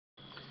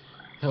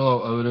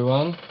Hello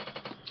everyone.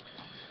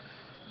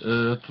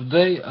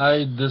 Today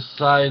I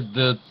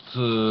decided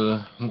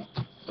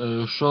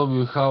show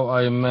you how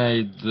I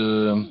made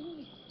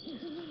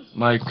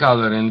my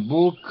coloring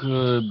book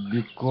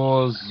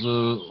because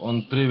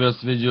on previous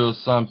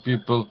videos some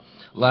people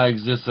like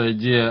this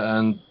idea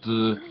and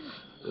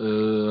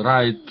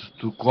write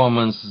to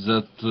comments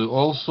that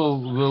also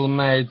will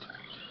made.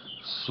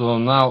 So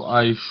now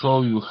I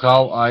show you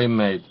how I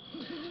made.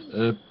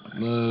 Uh,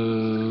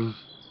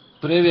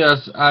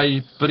 Previous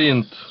I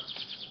print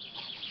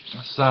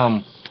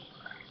some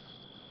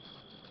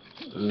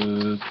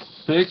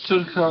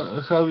picture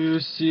how you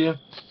see,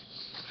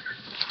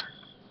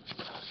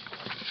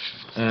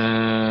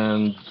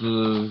 and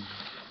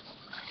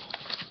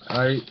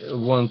I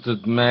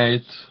wanted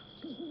made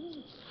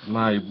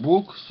my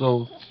book,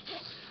 so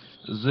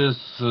this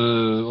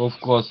of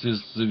course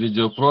is the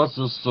video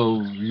process,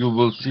 so you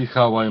will see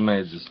how I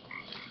made this.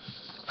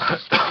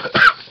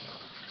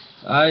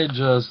 I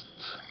just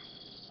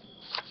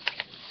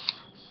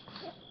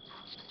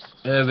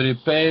every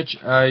page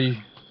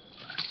I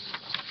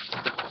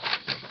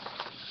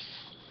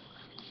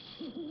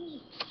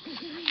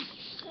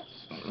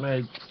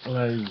make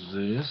like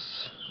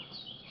this,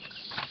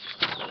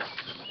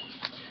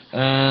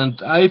 and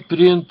I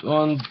print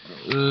on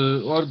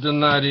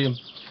ordinary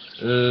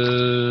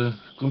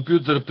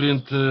computer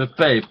print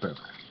paper,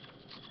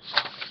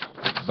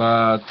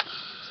 but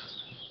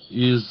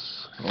is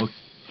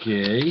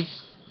okay,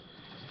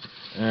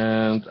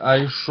 and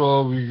I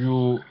show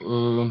you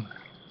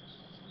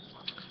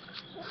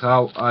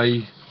how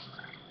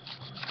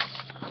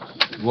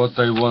what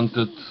I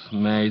wanted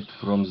made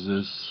from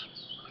this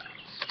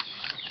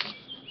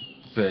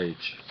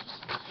page.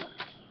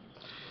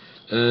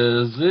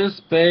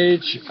 This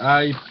page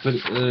I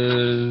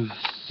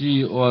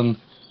see on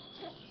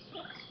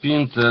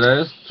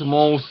Pinterest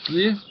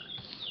mostly,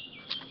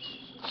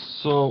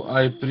 so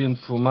I print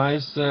for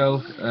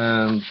myself,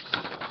 and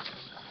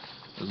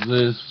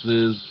this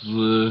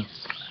is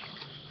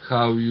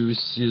how you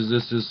see.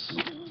 This is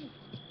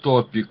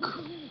topic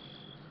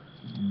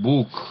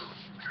book.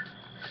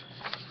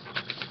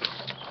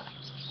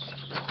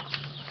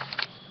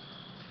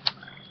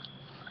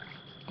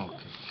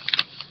 Okay.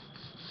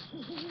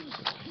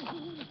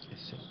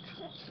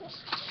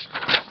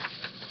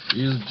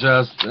 Is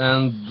just,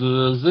 and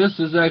this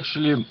is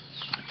actually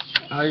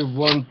I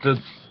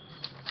wanted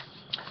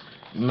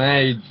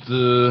made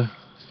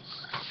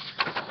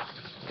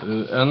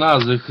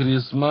another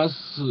Christmas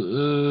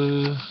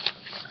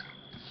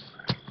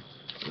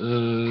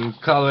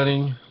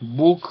coloring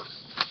book.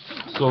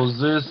 So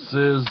this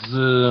is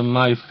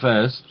my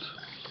first,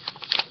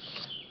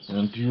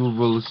 and you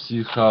will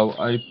see how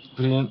I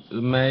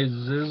made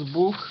this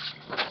book.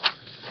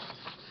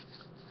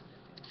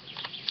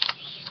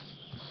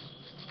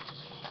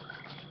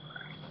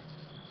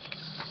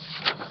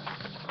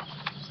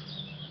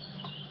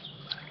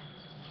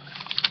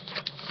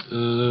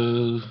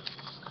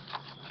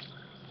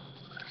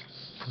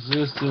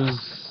 This is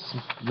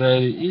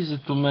very easy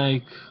to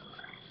make.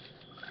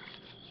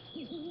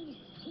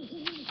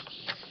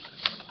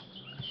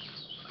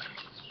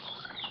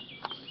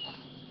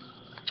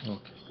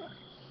 Okay.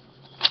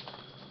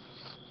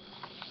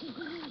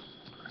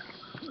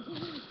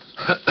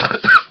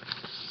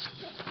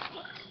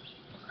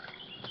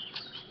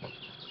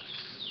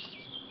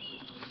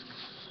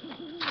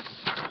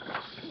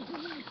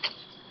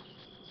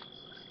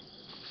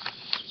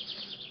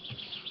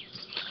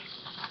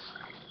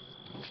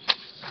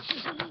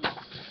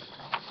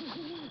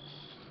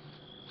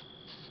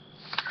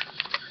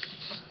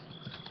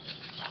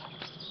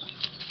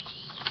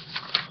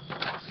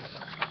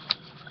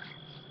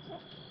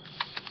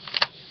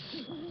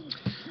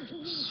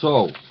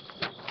 So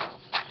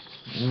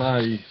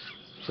my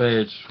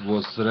page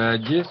was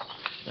ready,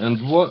 and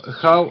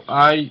how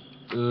I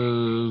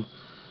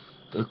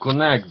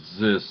connect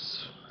this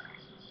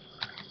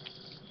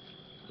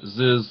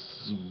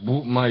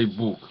book, my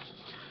book.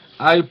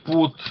 I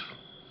put,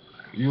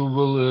 you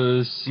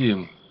will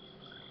see,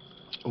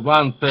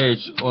 one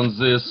page on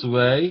this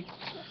way,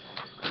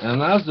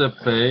 another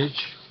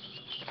page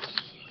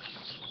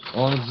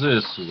on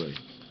this way.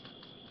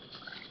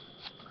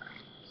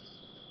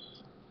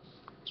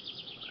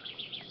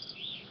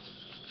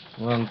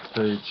 One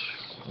page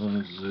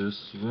on this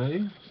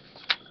way,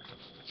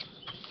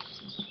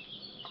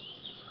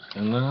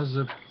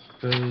 another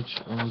page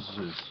on this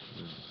way.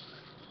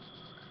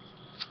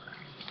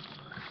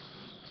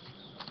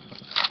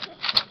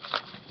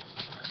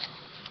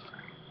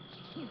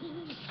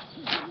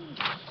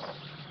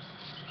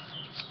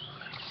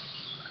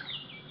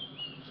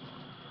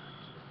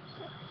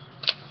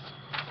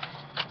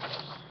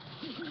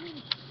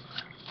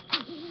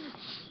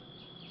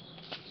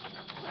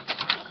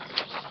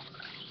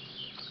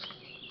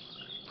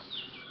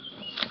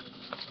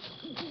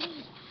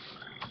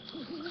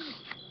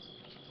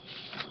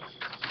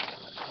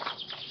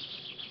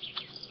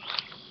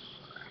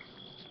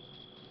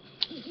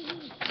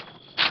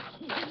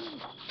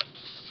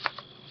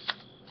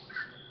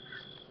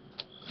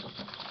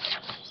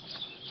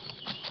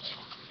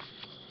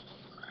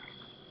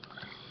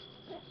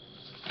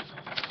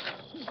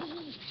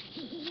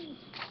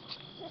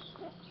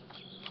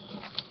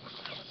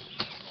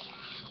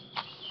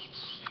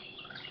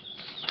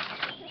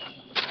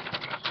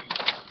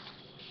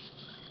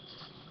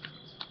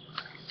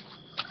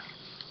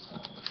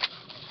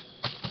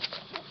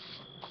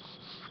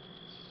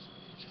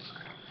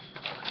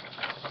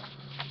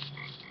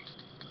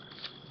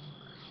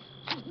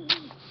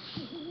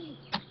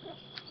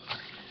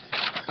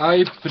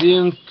 I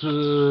print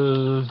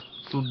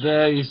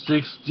today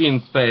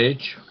 16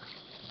 page,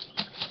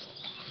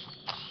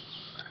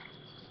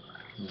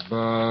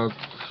 but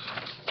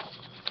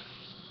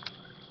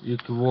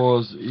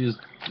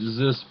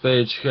this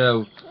page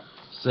have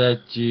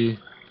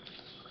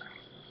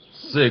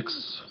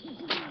 36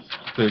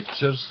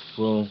 pictures,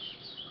 so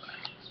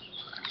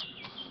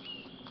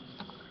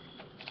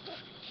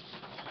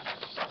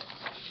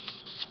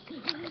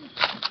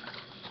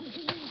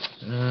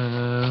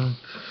and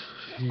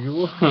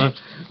you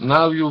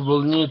now you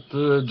will need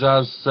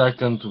just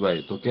second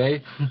wait,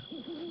 okay?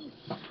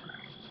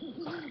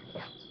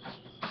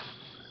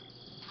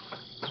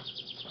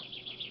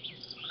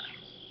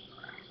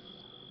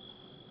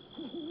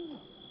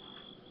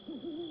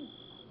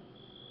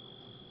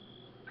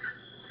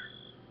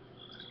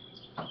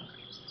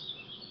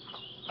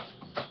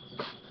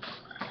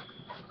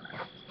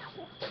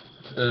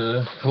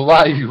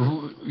 Why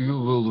you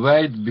will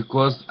wait?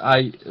 Because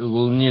I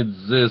will need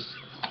these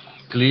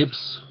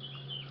clips,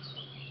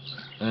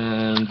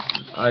 and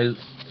I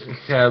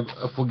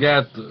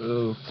forgot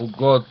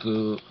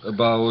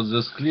about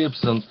these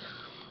clips, and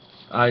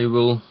I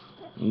will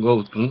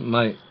go to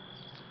my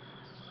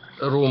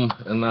room,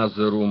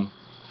 another room.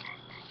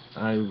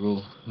 I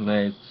will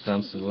make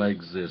something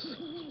like this.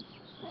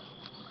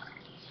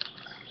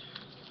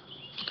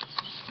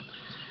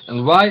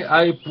 And why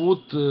I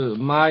put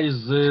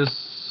this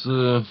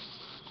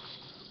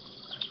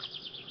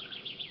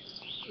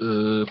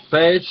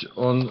page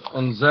on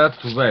that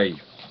way?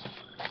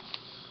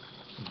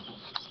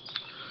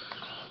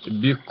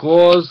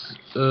 Because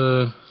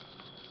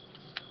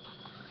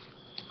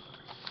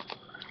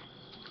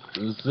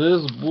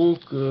this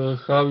book,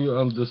 how you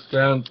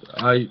understand,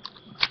 I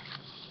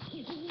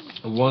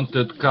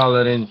wanted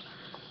coloring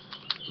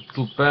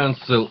to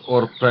pencil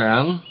or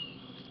pen.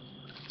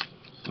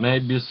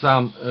 Maybe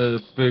some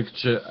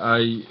picture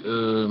I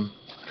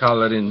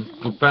coloring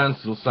to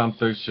pencil, some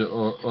picture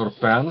or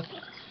pen,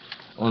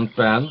 on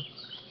pen.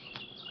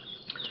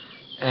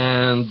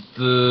 And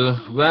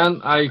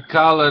when I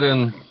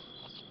coloring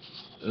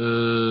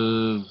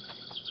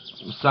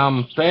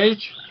some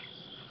page,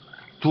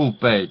 2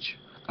 page,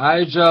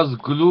 I just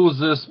glue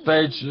this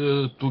page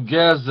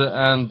together,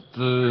 and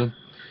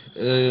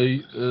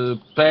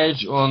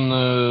page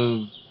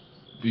on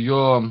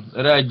your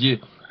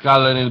ready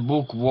coloring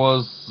book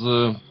was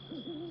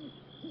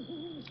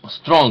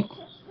strong.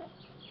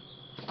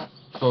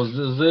 So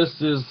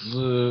this is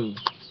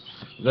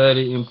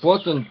very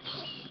important.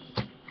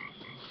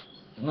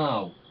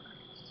 Now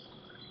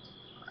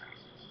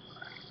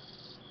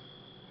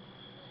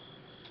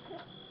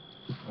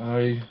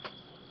I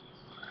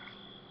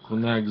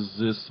connect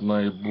this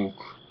my book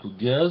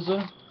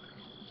together,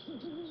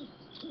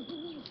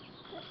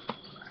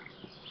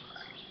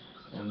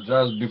 and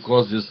just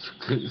because it's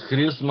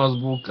Christmas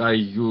book, I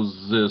use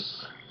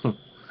this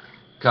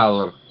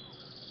color.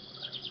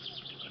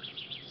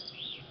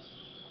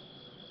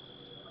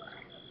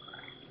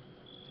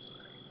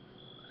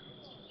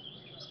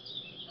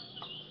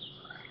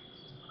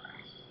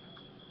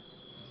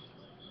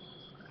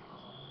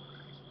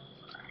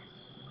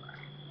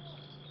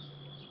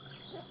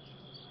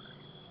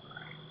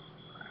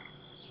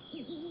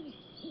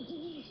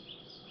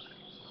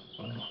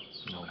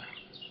 No.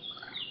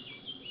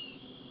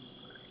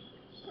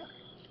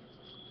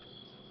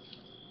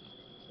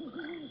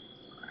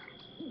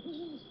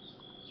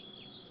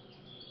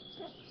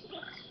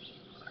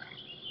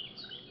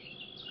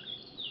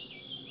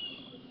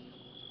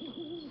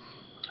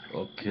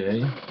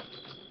 Okay.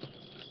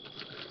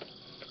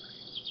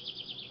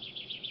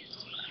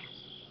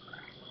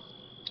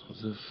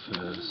 The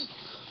first.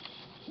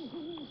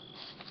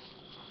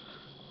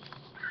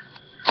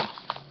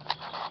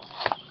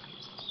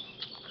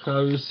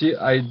 How you see,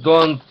 I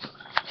don't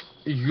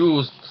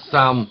use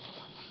some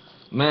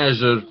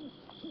measure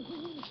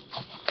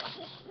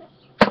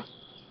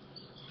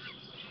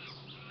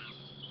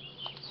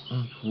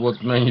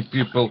what many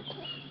people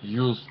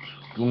use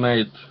to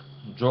make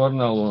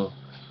journal or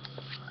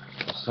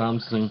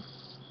something.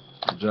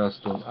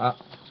 Just on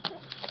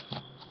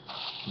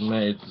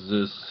made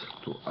this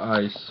to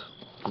ice.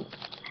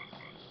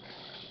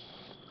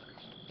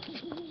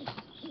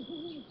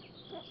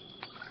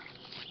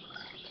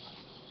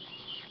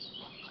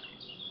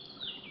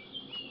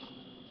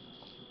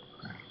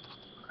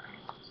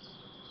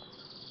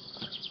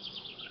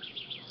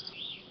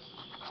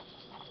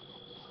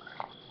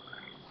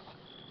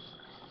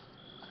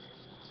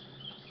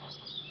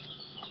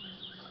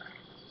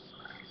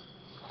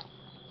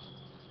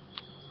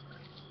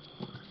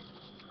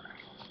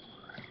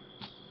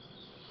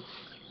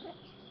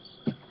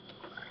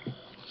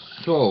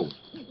 So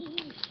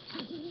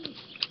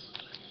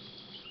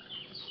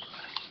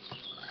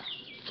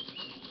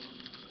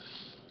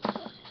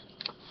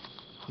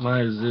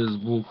this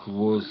book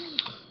was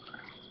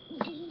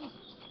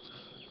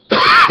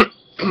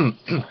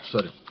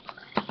sorry.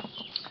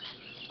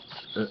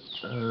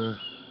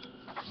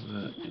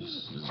 Where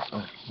is this?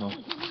 Oh no,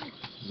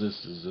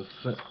 this is the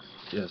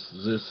yes,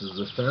 this is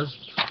the first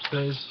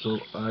page. So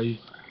I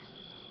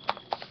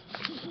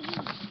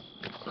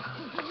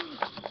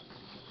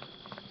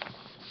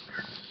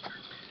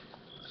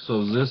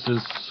So this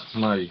is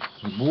my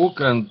book,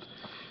 and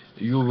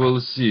you will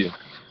see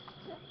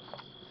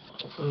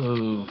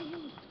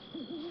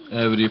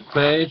every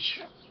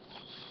page.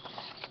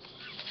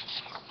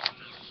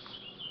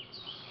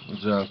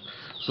 Just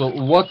so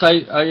what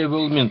I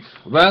will mean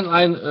when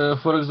I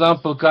for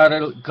example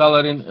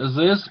coloring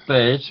this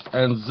page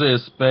and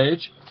this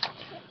page,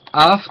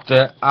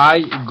 after I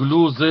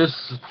glue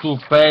this two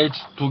page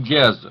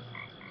together,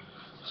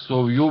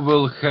 so you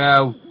will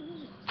have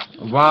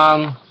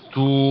one,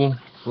 two,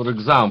 for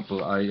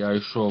example, I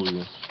show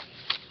you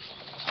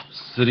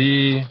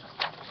 3,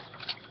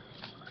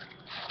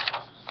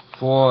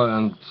 4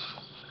 and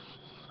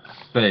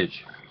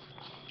page.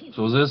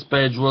 So this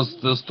page was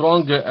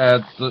stronger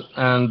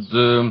and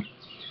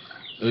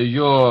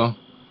your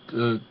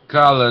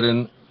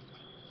coloring,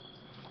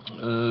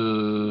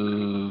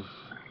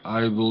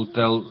 I will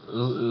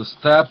tell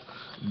step,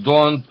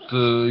 don't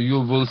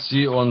you will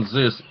see on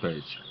this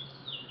page,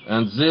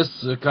 and this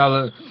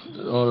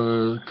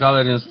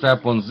coloring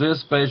step on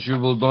this page you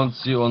will don't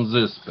see on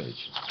this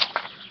page.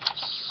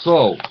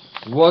 So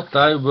what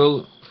I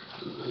will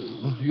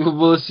you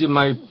will see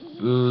my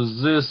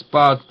this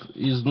part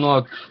is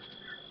not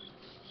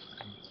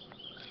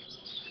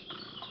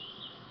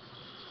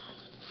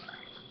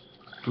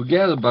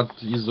together, but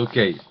is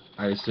okay.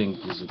 I think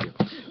is okay.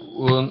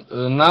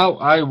 Now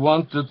I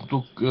wanted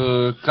to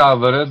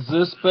cover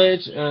this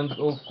page, and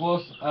of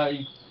course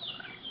I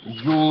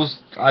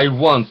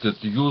wanted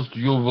used,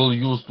 you will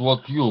use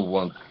what you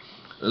want.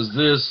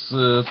 This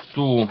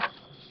two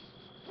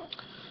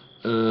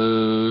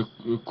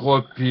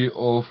copy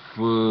of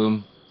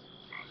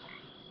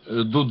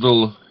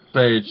doodle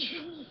page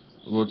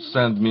would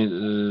send me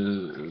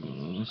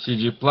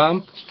CG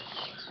Plump.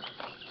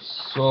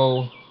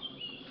 So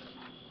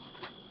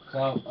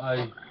how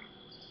I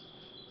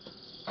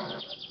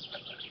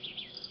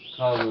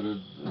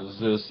covered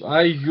this?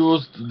 I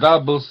used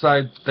double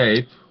side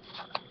tape.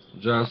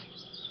 Just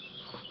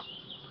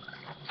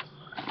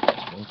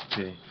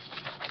okay.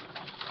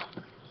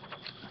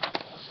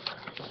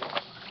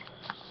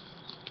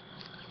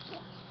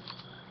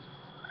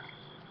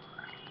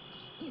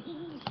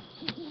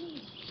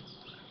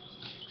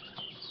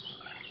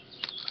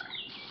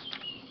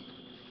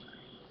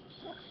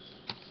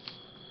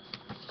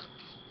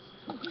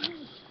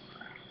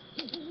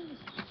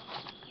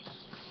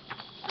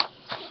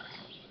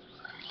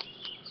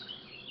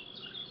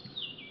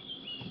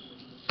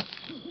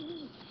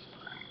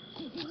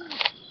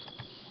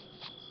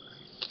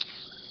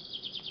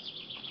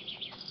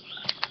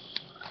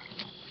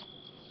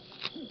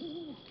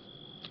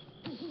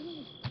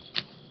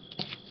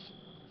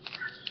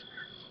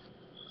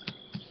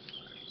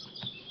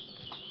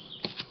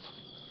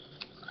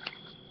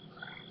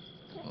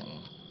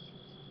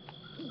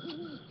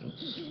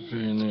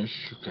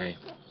 Finish. Okay.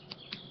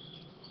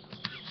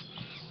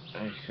 I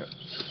have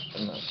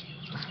enough.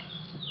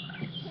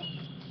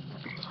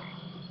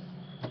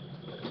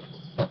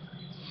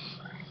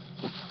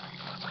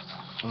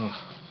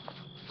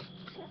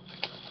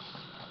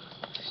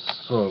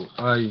 So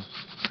I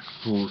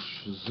push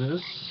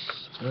this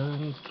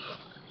and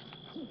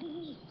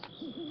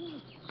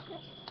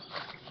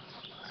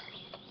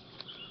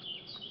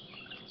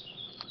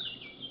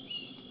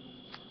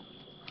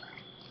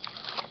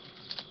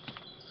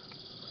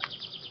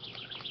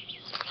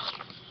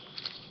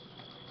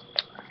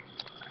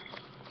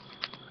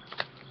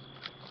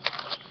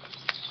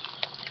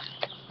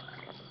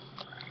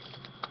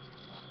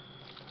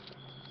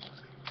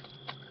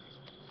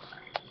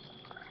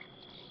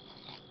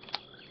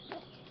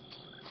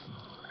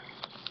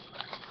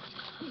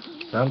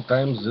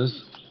sometimes this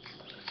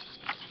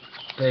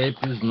tape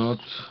is not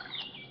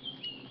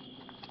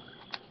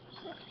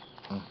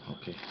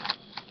okay.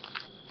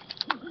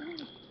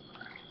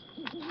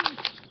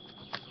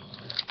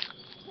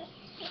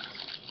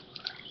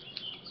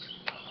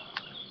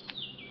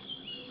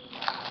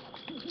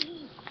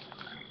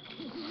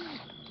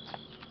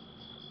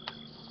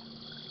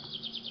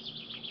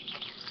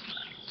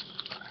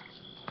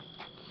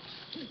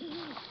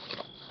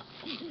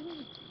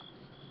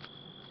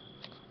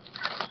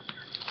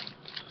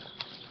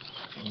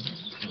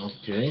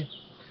 Okay,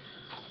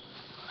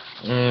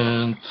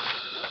 and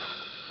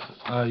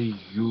I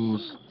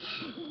used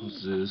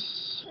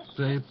this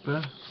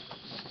paper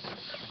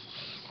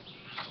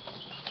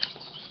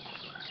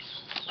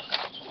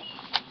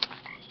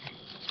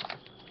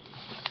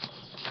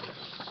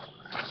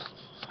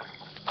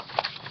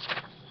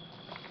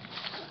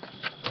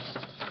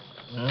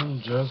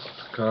and just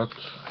cut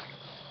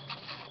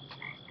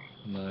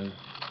my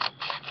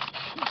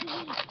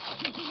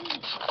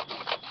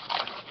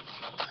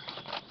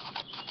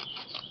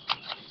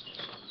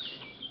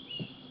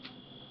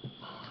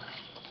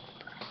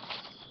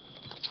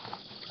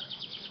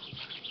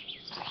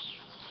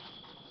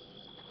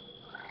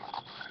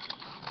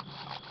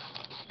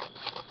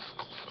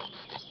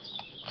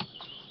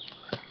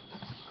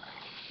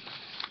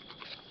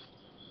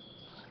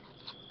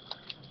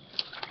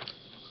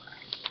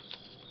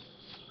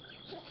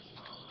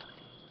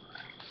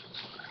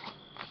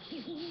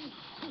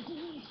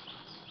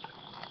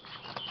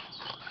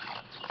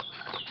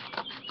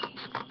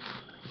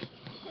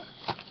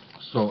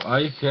So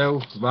I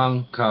have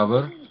one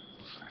cover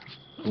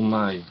to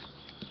my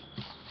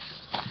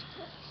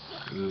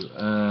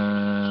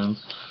and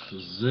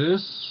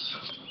this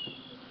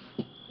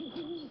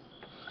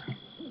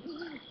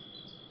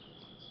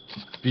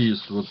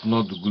piece was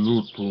not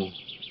glued to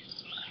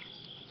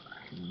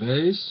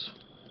base.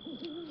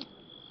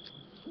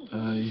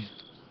 I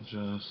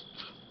just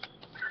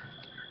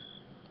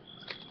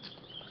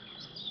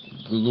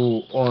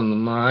glue on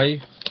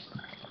my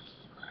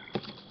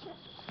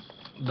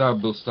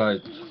double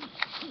side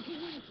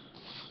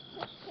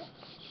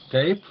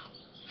tape.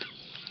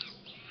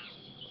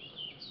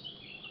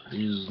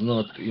 Is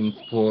not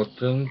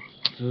important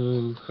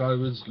how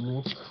it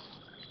looks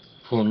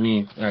for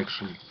me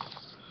actually.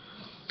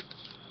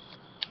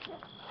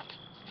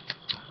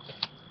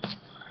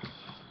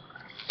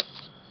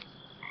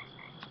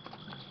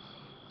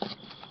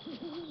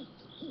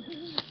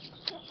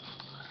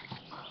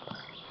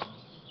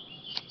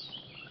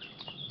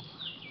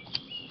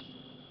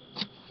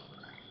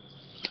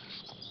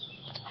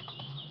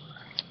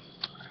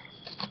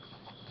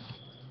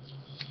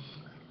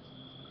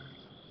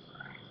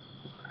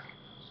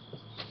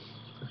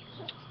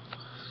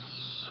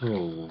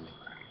 So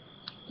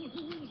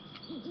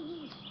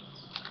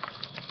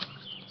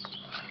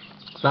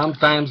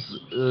sometimes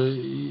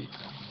you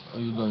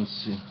don't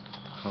see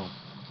how.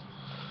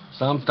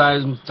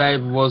 Sometimes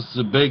tape was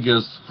the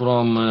biggest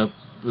from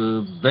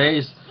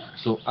base,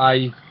 so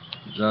I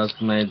just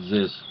made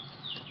this.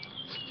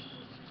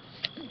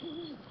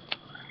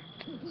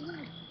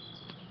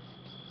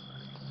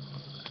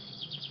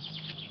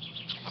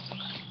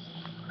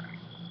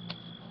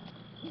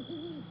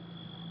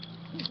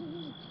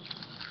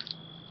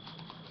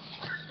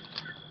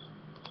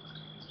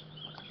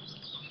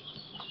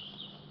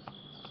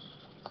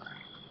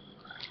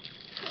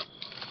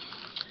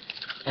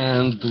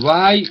 And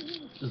why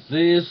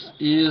this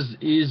is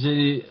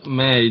easily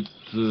made,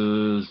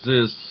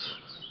 this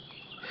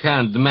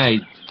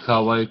handmade,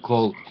 how I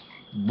call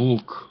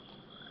book,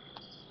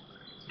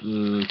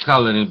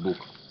 coloring book?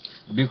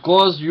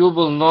 Because you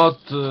will not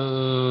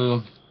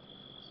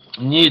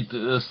need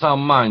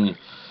some money.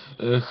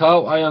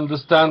 How I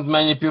understand,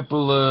 many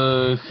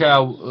people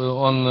have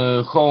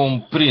on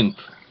home print.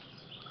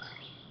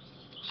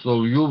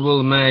 So you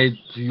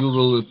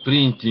will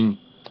printing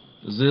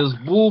this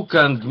book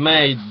and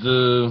made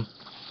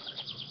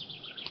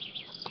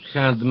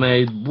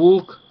handmade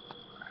book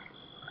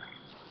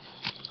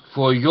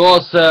for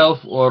yourself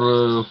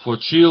or for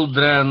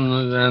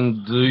children,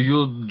 and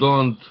you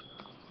don't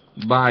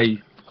buy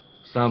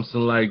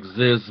something like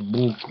this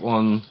book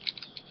on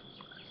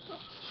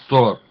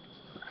store.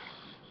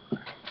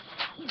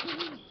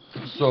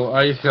 So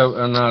I have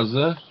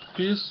another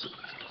piece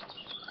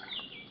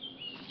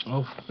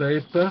of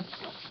paper,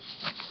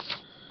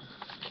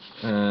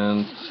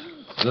 and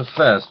the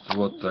first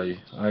what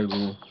I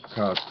will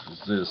cut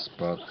this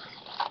part.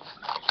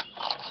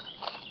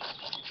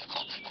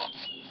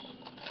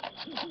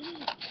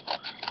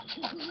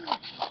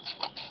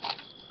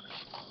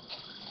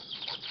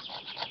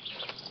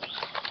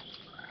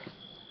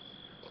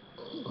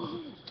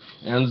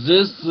 And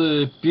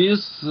this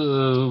piece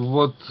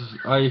what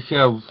I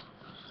have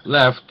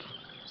left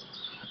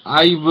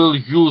I will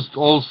use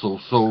also,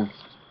 so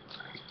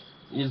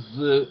it's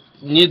a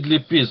needly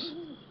piece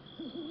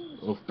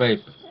of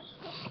paper.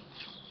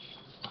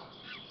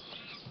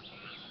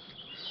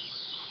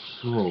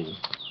 So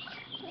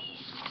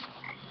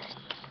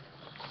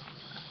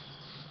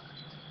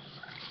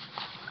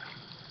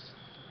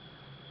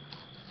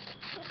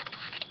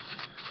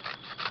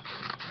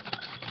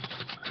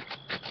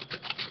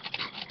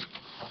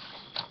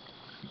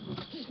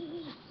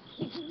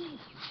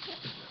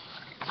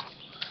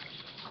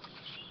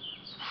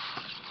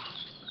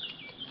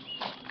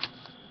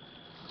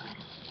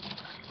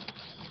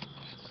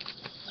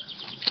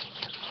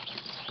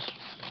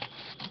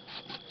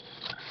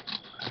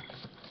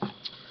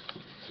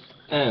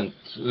and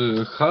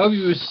how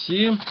you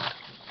see,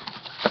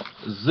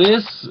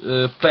 this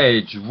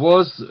page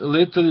was a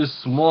little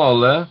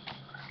smaller,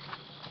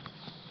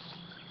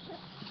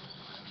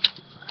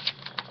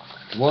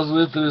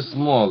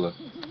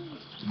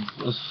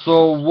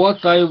 so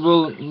what I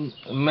will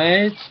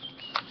make,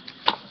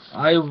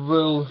 I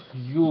will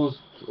use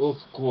of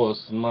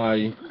course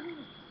my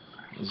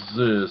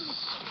this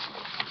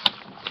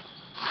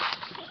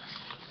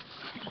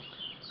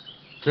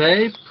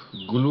tape,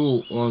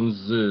 glue on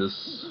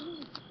this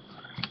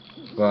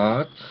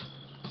part,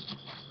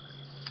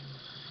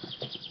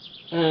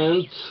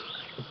 and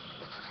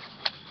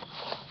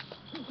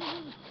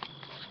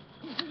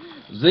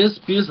this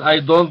piece I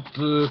don't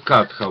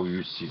cut, how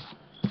you see.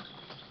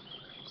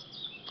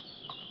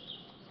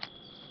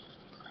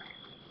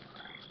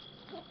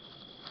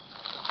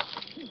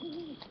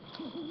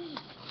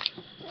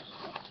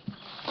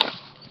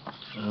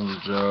 And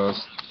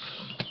just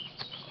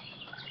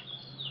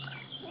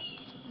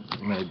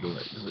maybe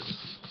like this.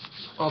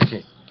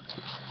 Okay.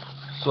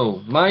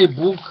 So my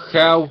book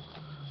have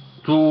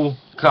two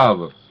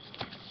cover,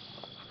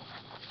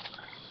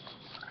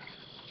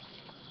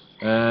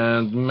 and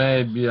and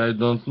maybe I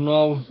don't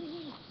know,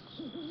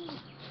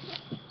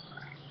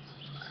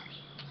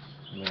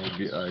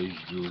 maybe I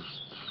used,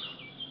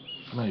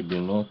 maybe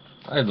not,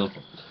 I don't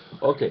know.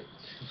 Okay,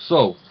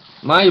 so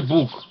my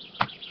book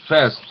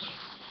first,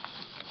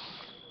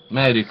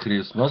 Merry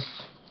Christmas.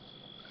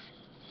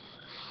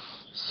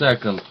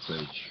 Second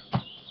page,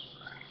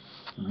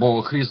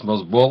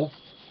 Christmas ball.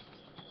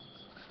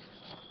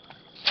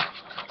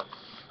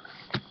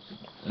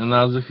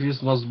 Another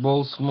Christmas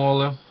ball,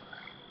 smaller.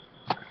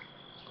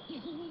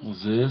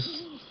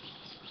 This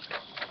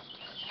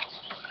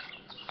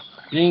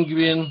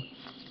penguin,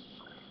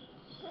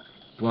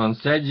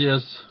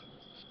 poinsettias,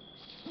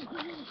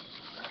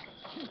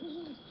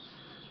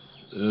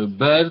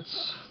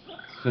 birds,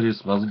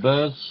 Christmas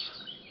birds,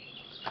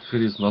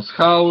 Christmas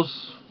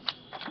house,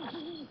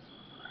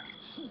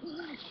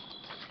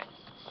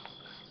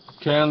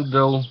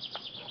 candle,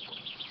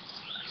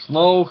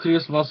 snow,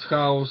 Christmas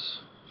house,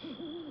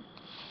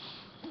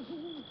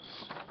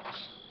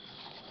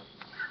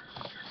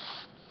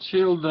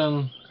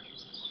 children,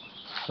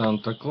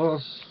 Santa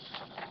Claus,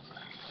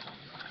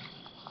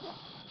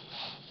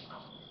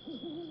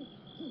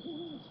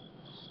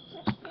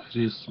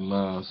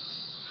 Christmas,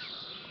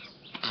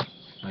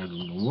 I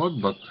don't know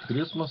what, but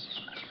Christmas,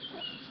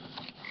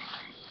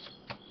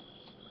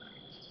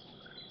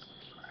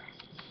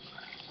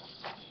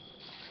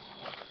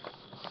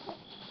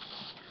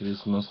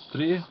 Christmas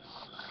tree,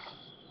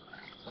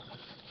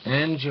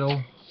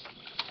 angel,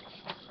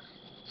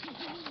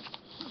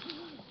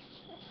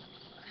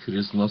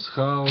 Christmas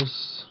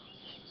house,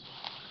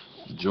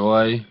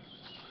 joy,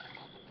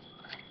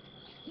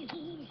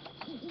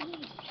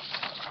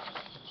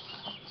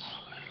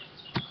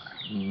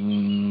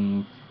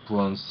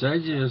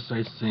 poinsettias,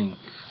 I think,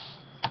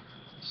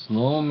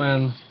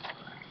 snowman,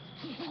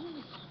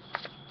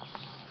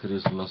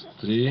 Christmas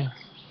tree,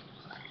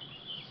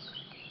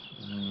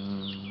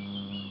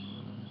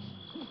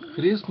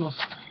 Christmas,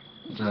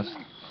 just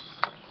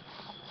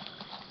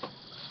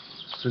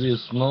 3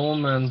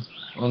 snowmen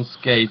on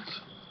skate,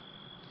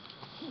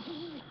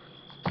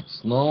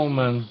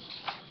 snowman,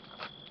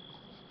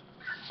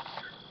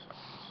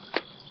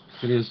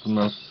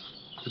 Christmas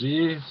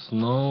tree,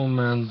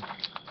 snowman,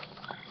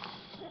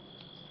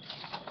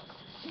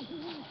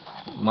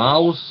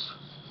 mouse,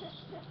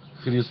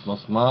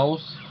 Christmas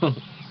mouse,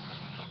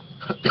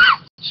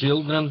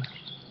 children,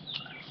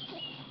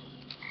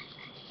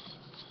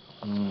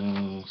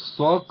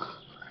 sock,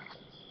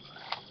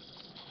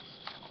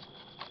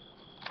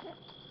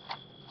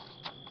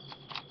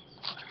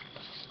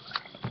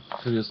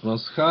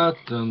 Christmas hat,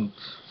 and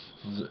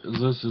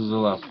this is the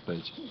last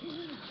page.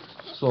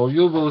 So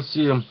you will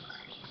see,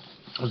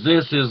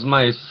 this is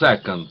my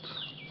second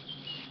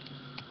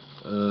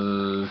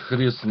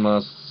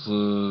Christmas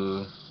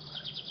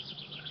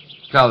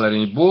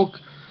coloring book.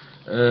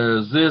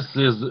 This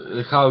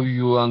is how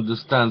you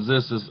understand,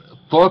 this is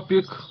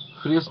topic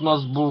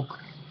Christmas book,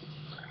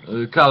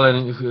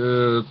 coloring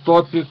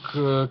topic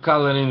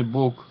coloring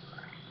book.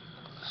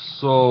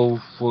 So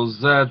for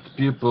that,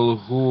 people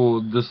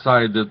who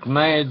decided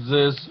made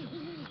this,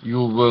 you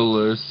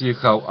will see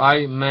how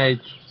I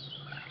made,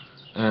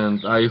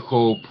 and I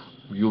hope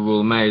you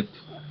will make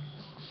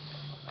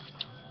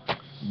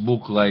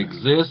book like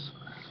this.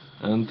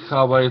 And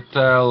how I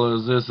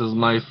tell, this is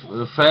my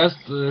first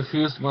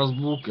Christmas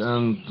book,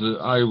 and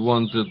I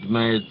wanted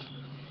made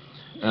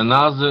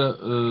another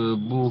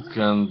book,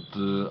 and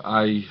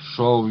I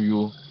show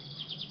you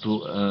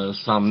to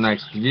some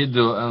next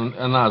video and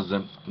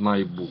another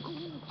my book.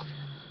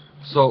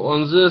 So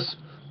on this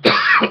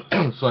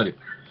sorry,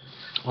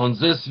 on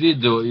this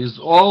video is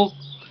all.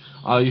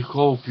 I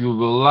hope you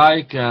will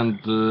like, and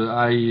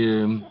I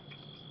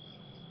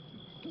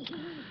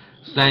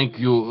thank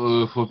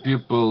you for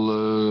people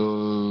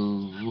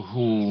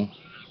who,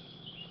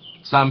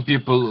 some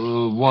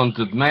people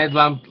wanted made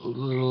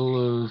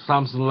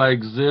something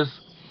like this,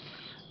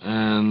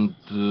 and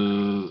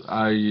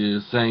I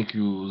thank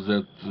you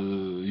that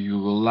you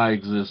will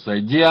like this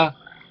idea,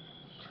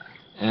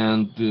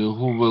 and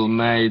who will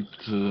make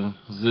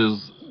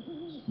this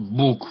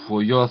book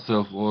for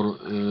yourself or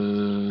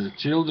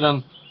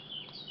children.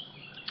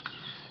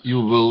 You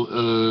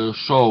will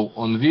show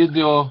on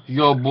video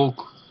your book,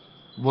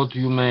 what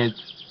you made.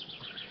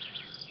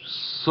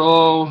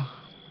 So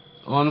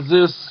on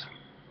this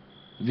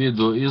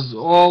video is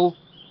all,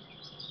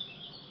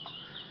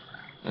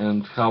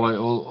 and how I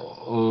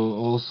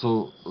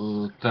also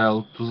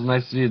tell to the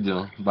next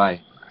video.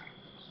 Bye.